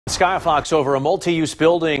Skyfox over a multi-use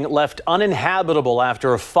building left uninhabitable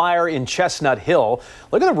after a fire in Chestnut Hill.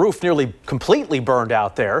 Look at the roof nearly completely burned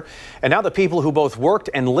out there. And now the people who both worked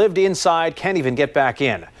and lived inside can't even get back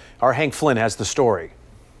in. Our Hank Flynn has the story.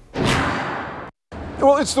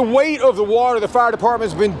 Well, it's the weight of the water the fire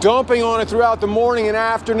department's been dumping on it throughout the morning and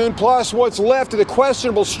afternoon, plus what's left of the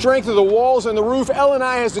questionable strength of the walls and the roof.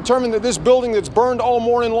 L&I has determined that this building that's burned all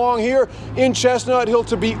morning long here in Chestnut Hill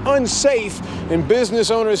to be unsafe, and business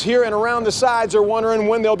owners here and around the sides are wondering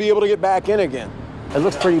when they'll be able to get back in again. It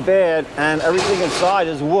looks pretty bad, and everything inside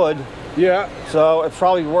is wood. Yeah. So it's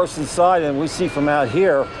probably worse inside than we see from out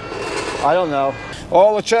here. I don't know.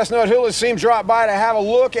 All of Chestnut Hill has seemed dropped by to have a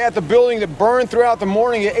look at the building that burned throughout the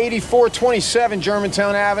morning at 8427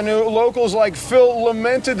 Germantown Avenue. Locals like Phil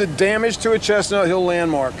lamented the damage to a Chestnut Hill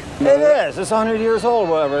landmark. It is. It's 100 years old,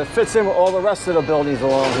 whatever. It fits in with all the rest of the buildings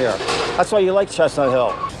along here. That's why you like Chestnut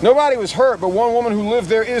Hill. Nobody was hurt, but one woman who lived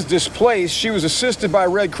there is displaced. She was assisted by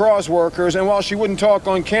Red Cross workers, and while she wouldn't talk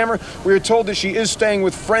on camera, we are told that she is staying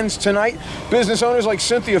with friends tonight. Business owners like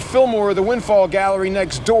Cynthia Fillmore of the Windfall Gallery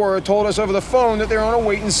next door told us over the phone that they're on a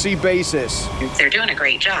wait-and-see basis. They're doing a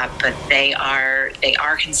great job, but they are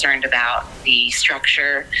concerned about the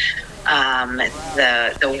structure,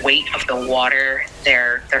 the weight of the water.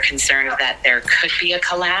 They're concerned that there could be a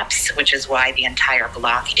collapse, which is why the entire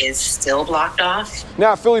block is still blocked off.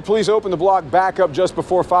 Now, Philly police opened the block back up just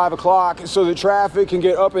before 5 o'clock so that traffic can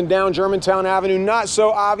get up and down Germantown Avenue. Not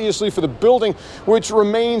so obviously for the building, which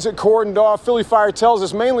remains cordoned off. Philly Fire tells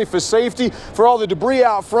us mainly for safety, for all the debris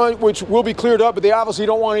out front, which will be cleared up, but they obviously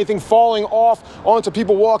don't want anything falling off onto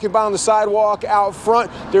people walking by on the sidewalk out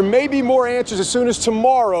front. There may be more answers as soon as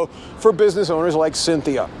tomorrow for business owners like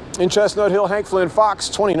Cynthia. In Chestnut Hill, Hank Flynn, Fox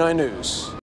 29 News.